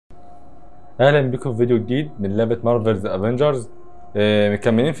اهلا بكم في فيديو جديد من لعبة مارفلز افنجرز.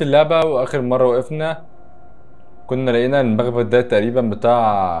 مكملين في اللعبة، واخر مرة وقفنا كنا لقينا المخبز ده تقريبا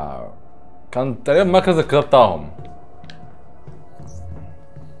بتاع، كان تقريبا مركز القتال بتاعهم.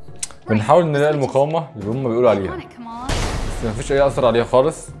 بنحاول نلاقي المقاومة اللي هم بيقولوا عليها، بس مفيش اي اثر عليها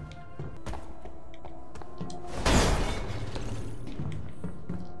خالص.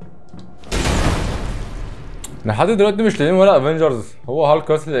 لحد دلوقتي مش لاقيين ولا افنجرز، هو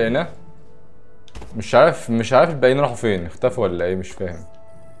هالك بس اللي لقيناه. مش عارف الباقيين راحوا فين، اختفوا ولا ايه، مش فاهم.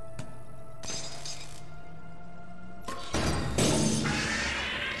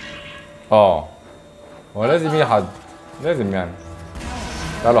 هو لازم يجي حد، لازم يعني.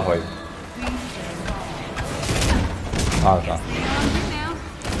 تعالوا يا حبايبي، تعالوا.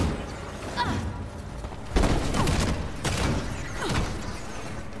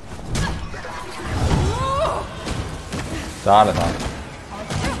 تعالى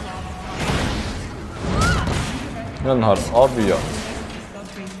يا نهار ابيض،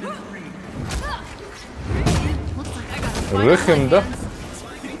 الرخم ده.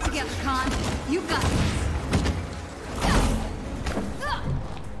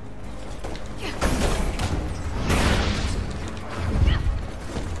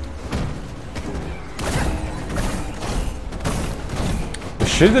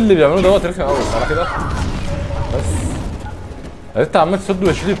 الشيلد اللي بيعملوه دوت رخم قوي على كده. بس انت عمال تصد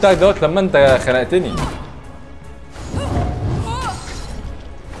الشيلد بتاعك دوت لما انت خنقتني.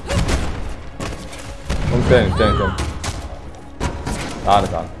 قوم تاني. تعالى.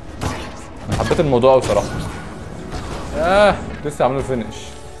 انا حبيت الموضوع قوي بصراحه. لسه عاملين فينش،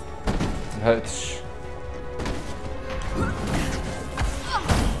 ملحقتش.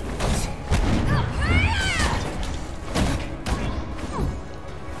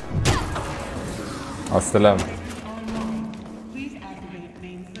 على السلامة.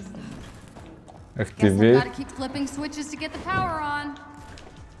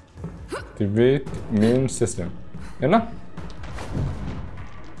 Activate main system. هنا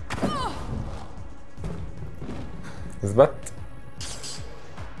اثبت.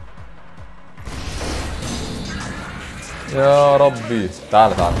 يا ربي،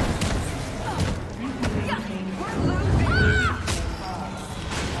 تعال. تعال.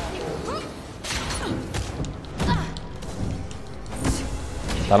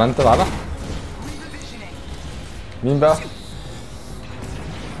 مين بقى؟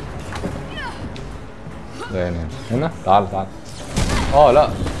 لا هنا. تعال. لا،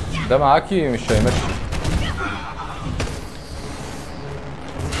 ده معاكي مش هيمشي.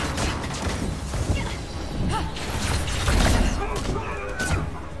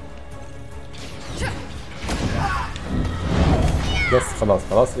 بس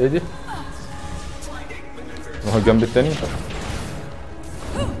خلاص ايه دي؟ نروح الجنب التاني.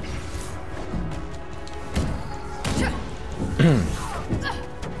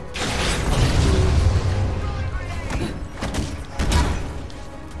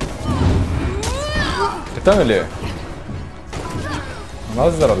 بتعمل ايه؟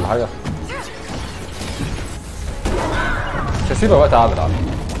 مهزر ولا حاجة؟ مش هسيبها بقى. تعال.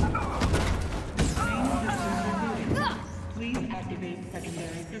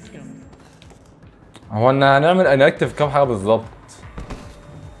 هو هنعمل انكتف كام حاجة بالظبط؟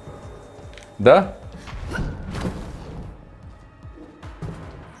 ده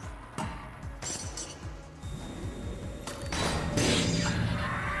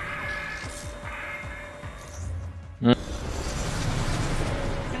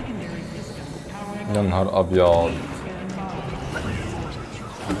يا نهار ابيض.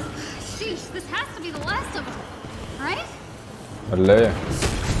 ولا ايه؟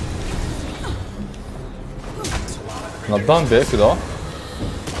 نضان بايه كده؟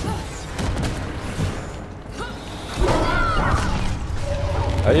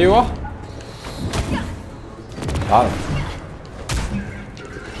 ايوه تعال.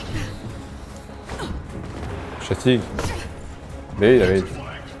 مش هتيجي. بعيدة.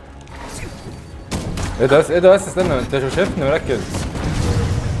 ايه ده بس استنى، انت مش شايفني مركز؟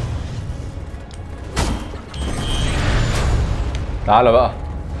 تعالى بقى.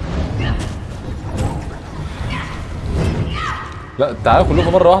 لا تعالى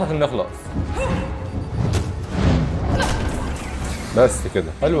كلكم مرة واحدة عشان نخلص. بس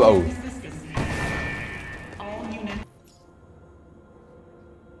كده حلو قوي.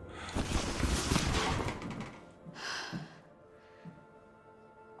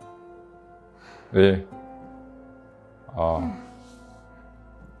 ايه؟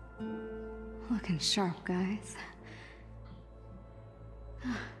 Looking sharp, guys.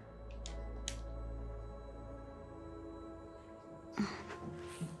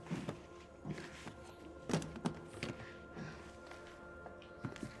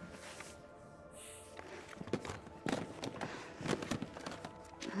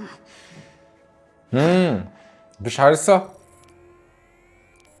 مفيش حارسة؟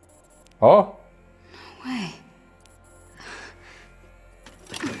 اه Way.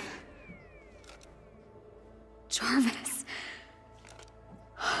 Jarvis.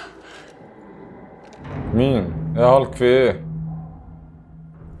 مين؟ يا هالك في ايه؟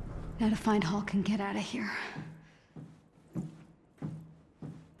 Gotta find Hulk and get out of here.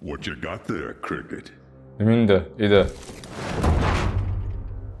 What you got there, Cricket? مين ده؟ ايه ده؟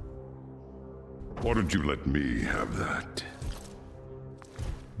 Why don't you let me have that?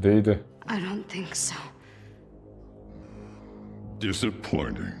 ده ايه ده؟ I don't think so.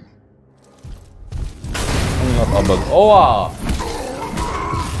 Disappointing. انا اتقبض. اوعى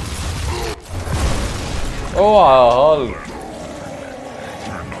اوعى يا هالك.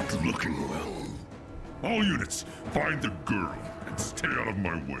 You're not looking well. All units, find the girl and stay out of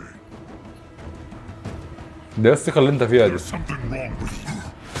my way. ده ايه الثقة اللي انت فيها دي؟ There's something wrong with you.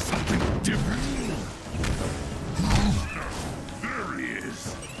 Something different. There he is.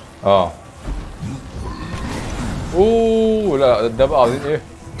 اه اوه لا ده بقى عاوزين ايه؟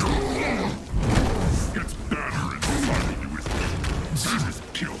 It's better inside you with me. This is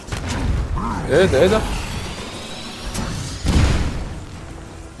guilt. ايه ده ايه ده؟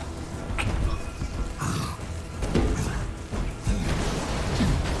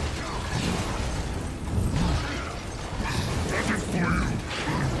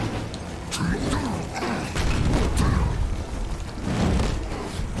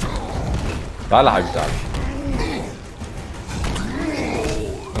 تعالى يا حبيبي تعالى.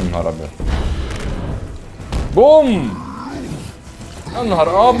 يا نهار ابيض. بوم. يا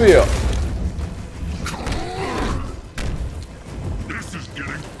نهار ابيض. This is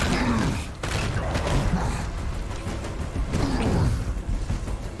getting.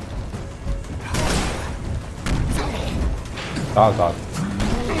 تعال تعال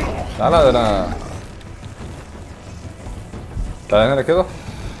تعال ده انا تعال هنا كده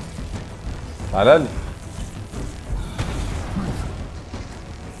تعال لي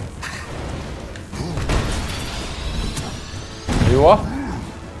ايوه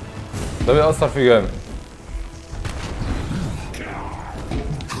ده بيأثر فيه جامد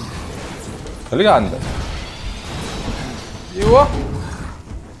خليك عندك ايوه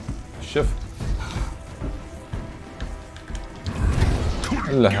الشفا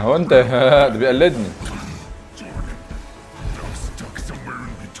لا هو انت ده بيقلدني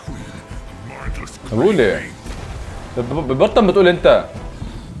بقول ايه ببطل بتقول انت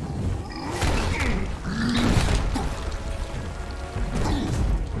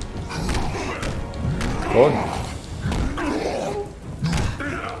خد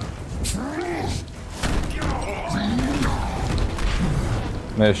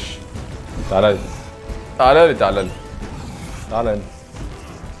ماشي تعالى لي تعالى لي تعالى لي تعالى انت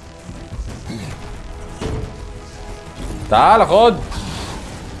تعالى خد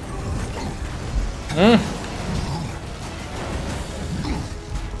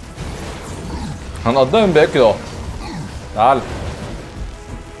هنقضيها من بعيد كده اهو تعال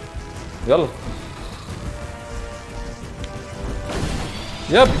يلا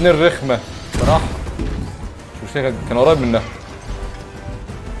يا ابن الرخمة صراحة مش كان قريب منها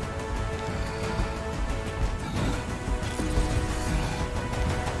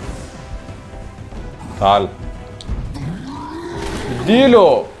تعال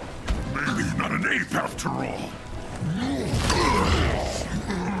اديله Maybe not an ape after all.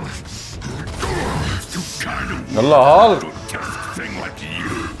 يلا هالك Thing like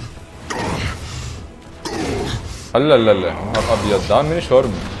you. لا لا لا نهار ابيض ده عامل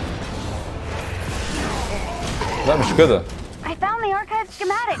شاورما لا مش كده I found the archive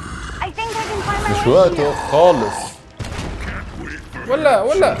schematic. I think I can find my مش way وقته here. خالص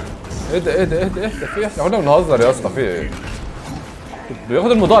ولا ايه ده ايه ده ايه ده ايه ده في احنا كنا بنهزر يا اسطى في ايه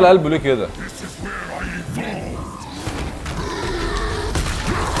بياخد الموضوع على قلبه ليه كده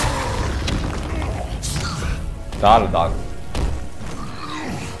تعال تعال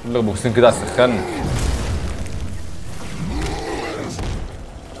لك بوكسين كده على السخان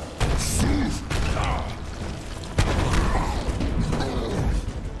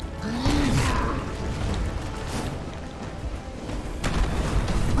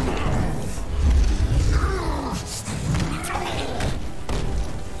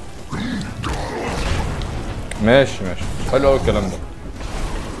ماشي ماشي حلو قوي الكلام ده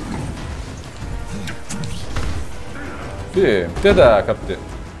في ايه ابتدى يا كابتن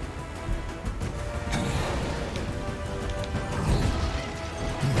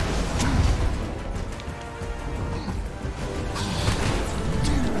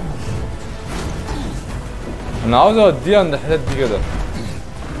انا عاوز اوديه عند الحتت دي كده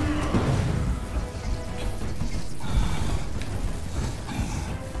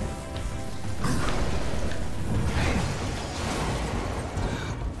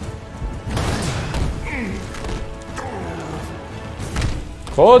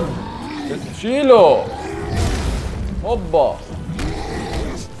خد شيله هوبا.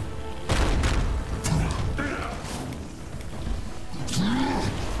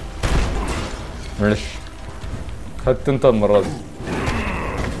 ماشي خدت انت المرة دي.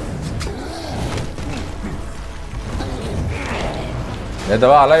 يا ده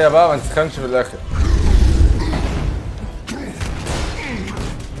بقى عليا بقى، ما تسخنش في الاخر.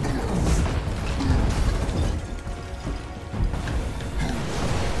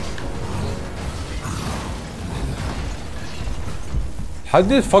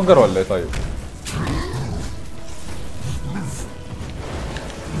 حد يتفجر ولا ايه طيب؟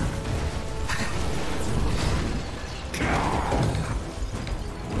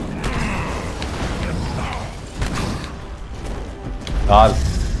 تعال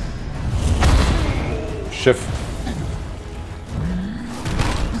الشف.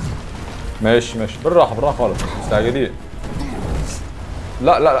 ماشي ماشي بالراحة بالراحة خالص، مستعجلين.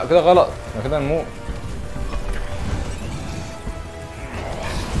 لا لا لا كده غلط، احنا كده نموت.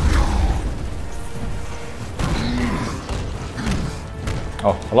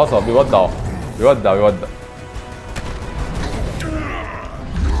 اهو خلاص اهو بيودع اهو، بيودع بيودع.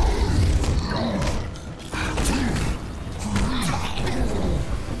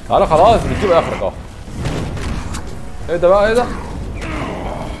 تعالى خلاص بتجيب اخرك اهو. ايه ده بقى ايه ده؟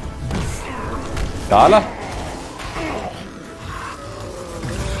 تعالى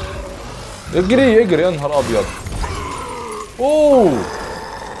اجري اجري يا نهار ابيض. اوه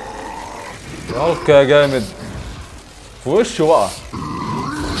اوكي يا جامد في وشه بقى.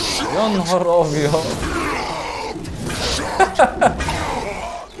 يا نهار ابيض.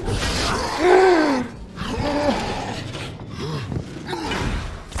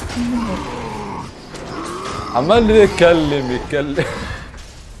 عمال يتكلم يتكلم.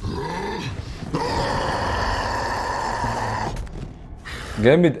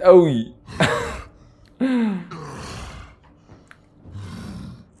 جامد قوي.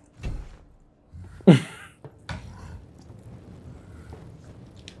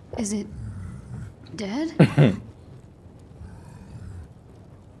 Is it dead?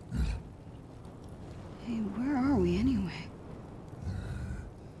 Hey, where are we anyway?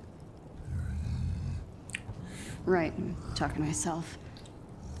 Right, I'm talking to myself.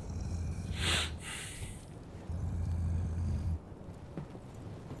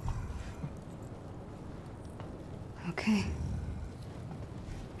 Okay.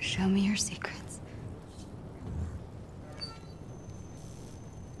 Show me your secrets.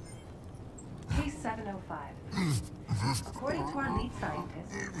 Case 705. According to our lead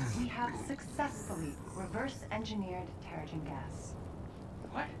scientist, we have successfully reverse engineered Terrigen gas.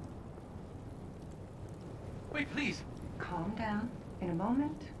 What? Wait, please. Calm down. In a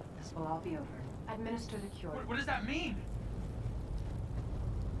moment, this will all be over. Administer the cure. What does that mean?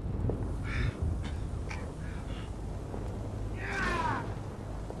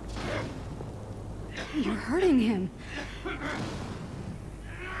 You're hurting him.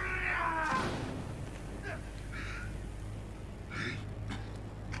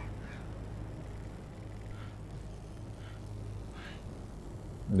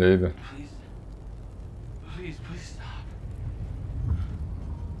 ده ايه ده؟ Please. Please, please stop.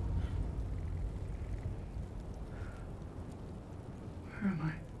 Where am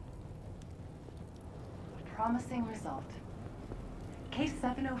I? A promising result. Case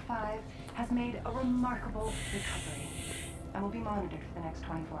 705 has made a remarkable recovery and will be monitored for the next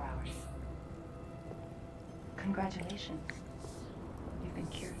 24 hours. Congratulations. You've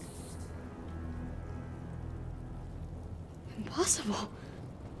been cured. Impossible.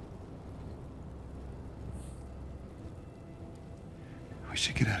 We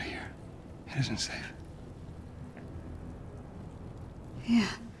should get out of here. It isn't safe.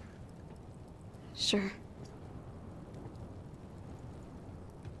 Yeah. Sure.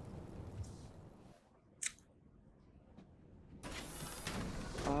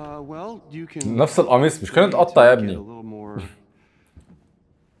 Well, you can نفس القميص مش كان اتقطع يا get a ابني. little more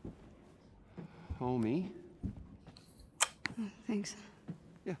homey. Thanks.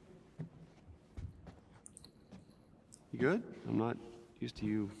 Yeah. You good? I'm not used to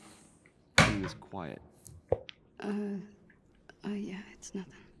you being this quiet. Yeah, it's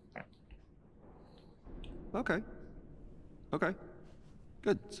nothing. Okay. Okay.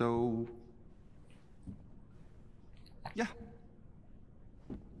 Good. So yeah.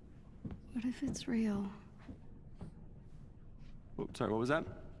 What if it's real? Oh, sorry, what was that?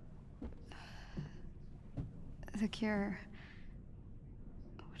 The cure.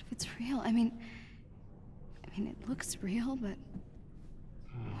 What if it's real? I mean, it looks real, but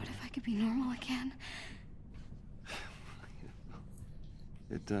what if I could be normal again?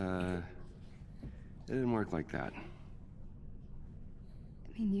 It didn't work like that.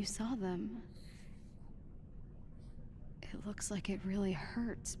 I mean, you saw them. It looks like it really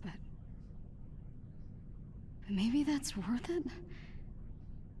hurts, but maybe that's worth it?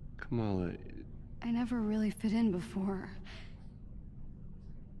 Kamala, I never really fit in before.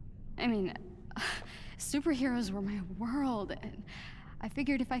 I mean, superheroes were my world, and I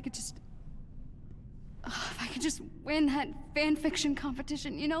figured if I could just win that fan fiction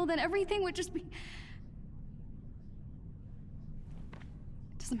competition, you know, then everything would just be... It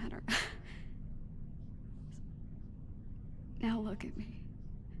doesn't matter. Now look at me.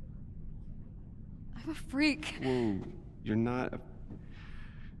 I'm a freak. whoa, you're not a...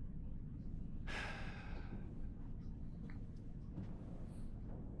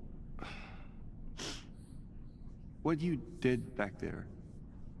 What you did back there.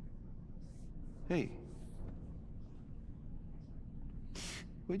 Hey.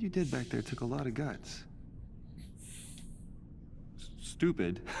 What you did back there took a lot of guts.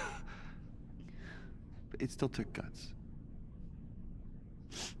 Stupid. But it still took guts.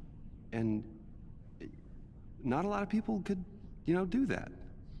 And not a lot of people could, you know, do that.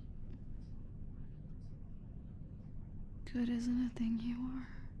 Good isn't a thing you are.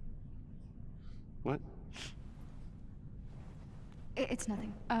 What? It's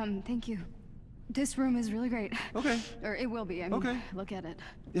nothing. Thank you. This room is really great. Okay. Or it will be. I mean, Okay. look at it.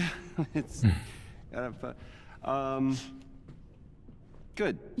 Yeah, it's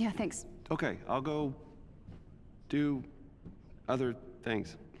good. Yeah, thanks. Okay, I'll go do other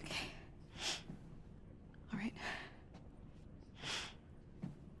things. Okay. All right.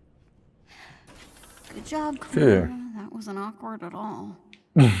 Good job, Clara. That wasn't awkward at all.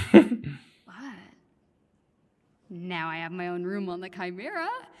 But now I have my own room on the Chimera.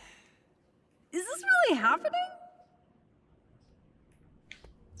 Is this really happening?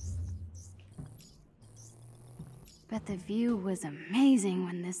 Bet the view was amazing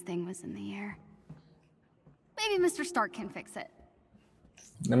when this thing was in the air. Maybe Mr. Stark can fix it.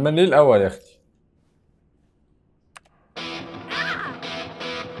 لما ليه الأول يا أختي؟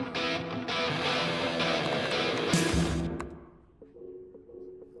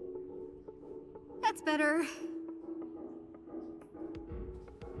 That's better.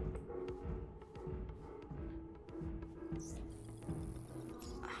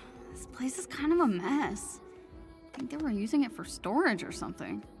 This place is kind of a mess. I think they were using it for storage or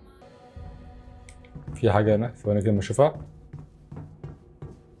something. في حاجة هنا ثواني كده نشوفها.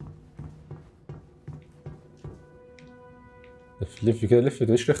 لف كده لف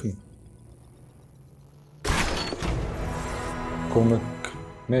ليش رخمة؟ كوميك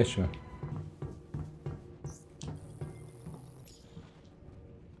ماشي.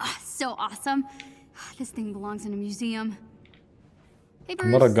 So awesome. This thing belongs in a museum. Hey,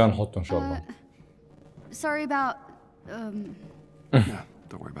 Bruce. المرة الجاية نحطه إن شاء الله. Sorry about, No,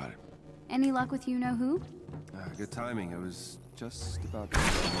 don't worry about it. any luck with you know who? Good timing. I was just about to...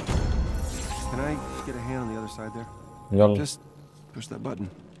 Can I get a hand on the other side there? يلا. Just push that button.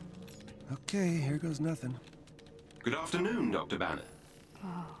 Okay, here goes nothing. Good afternoon, Dr. Banner.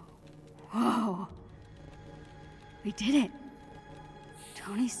 Whoa. We did it.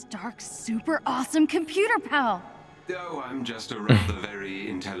 Tony Stark's super awesome computer pal. Oh, I'm just a rather very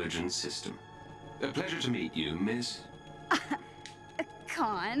intelligent system. A pleasure to meet you, Miss.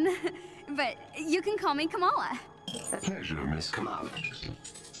 Con. But you can call me Kamala. Pleasure, Miss Kamala.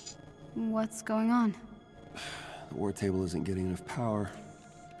 What's going on? The war table isn't getting enough power.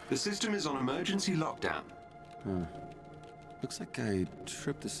 The system is on emergency lockdown. Looks like I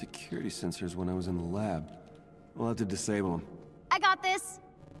tripped the security sensors when I was in the lab. We'll have to disable them. I got this.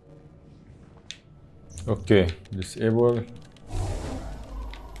 اوكي disable.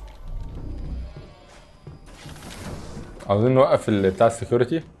 عاوزين نوقف بتاع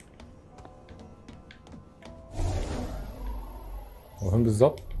السكيورتي. وين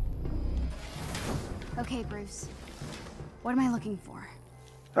بالظبط؟ Okay, Bruce. What am I looking for?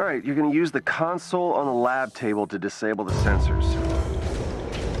 All right, you're going to use the console on the lab table to disable the sensors.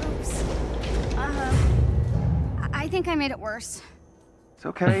 Oops. I think I made it worse. It's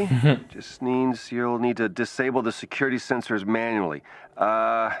okay. Just means you'll need to disable the security sensors manually.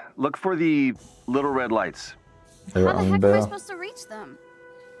 Look for the little red lights. How the heck am I supposed to reach them?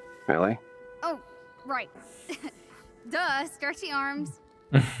 Really? Oh, right. Duh, stretchy arms.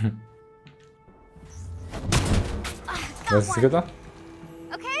 Got بس one. كده؟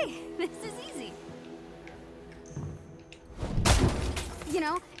 Okay, this is easy. You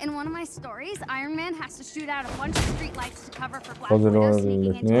know, in one of my stories, Iron Man has to shoot out a bunch of streetlights to cover for Black فاضل Widow هو sneaking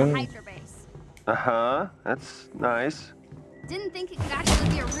into a الاثنين. Hydra base. Uh-huh. That's nice. didn't think it could actually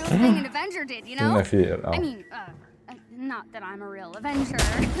be a real thing an Avenger did, you know? الأخير I mean, not that I'm a real Avenger.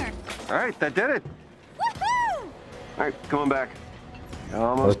 All right, that did it. Woohoo! All right, come on back.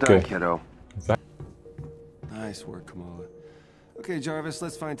 Almost Okay. done, kiddo. Nice work, Kamala. Okay, Jarvis,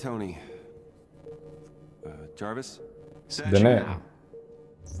 let's find Tony. Jarvis? Searching Dene. now.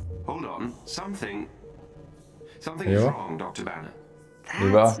 Hold on. Something is أيوه. wrong, Dr. Banner.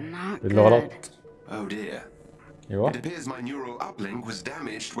 إيه بقى؟ That's not إيه اللي غلط؟ Oh dear. أيوه. It appears my neural uplink was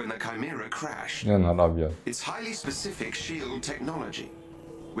damaged when the Chimera crashed. يا نهار أبيض. It's highly specific SHIELD technology.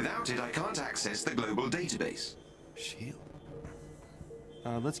 Without it, I can't access the global database. Shield.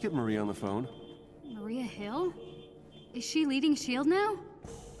 Let's get Maria on the phone. Maria Hill? Is she leading S.H.I.E.L.D. now?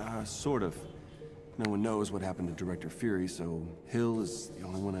 Sort of. No one knows what happened to Director Fury, so Hill is the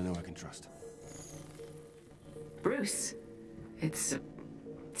only one I know I can trust. Bruce, it's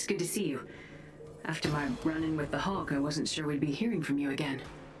good to see you. After my run-in with the Hulk, I wasn't sure we'd be hearing from you again.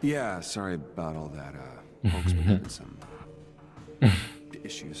 Yeah, sorry about all that. Hulk's been having some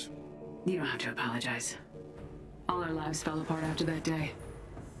issues. You don't have to apologize. All our lives fell apart after that day.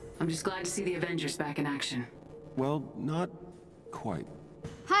 I'm just glad to see the Avengers back in action. Well, not quite.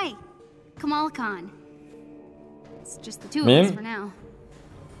 Hi, Kamala Khan. It's just the two of Ma'am? us for now.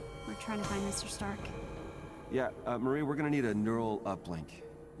 We're trying to find Mr. Stark. Yeah, Marie, we're gonna need a neural uplink.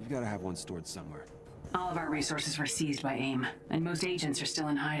 You've got to have one stored somewhere. All of our resources were seized by AIM, and most agents are still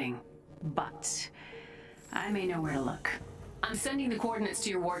in hiding. But I may know where to look. I'm sending the coordinates to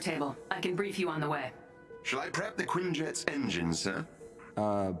your war table. I can brief you on the way. Shall I prep the Quinjet's engine, sir?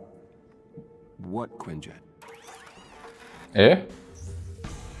 What Quinjet? إيه؟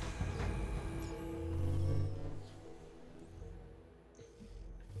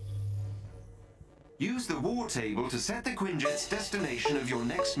 Use the war table to set the Quinjet's destination of your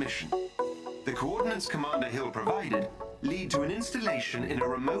next mission. The coordinates Commander Hill provided lead to an installation in a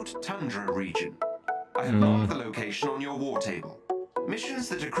remote tundra region. I have marked the location on your war table. Missions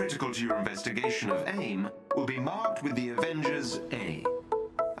that are critical to your investigation of AIM will be marked with the Avengers A.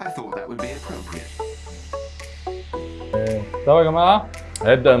 I thought that would be appropriate. طب يا جماعة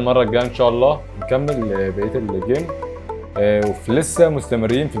هنبدأ المرة الجاية إن شاء الله نكمل بقية الجيم وفي لسه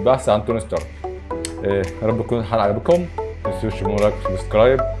مستمرين في البحث عن توني ستارك. يا رب تكون الحلقة عجبتكم، متنسوش تعملوا لايك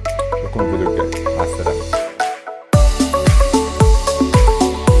وسبسكرايب. اشوفكم في الفيديو الجاي، مع السلامة.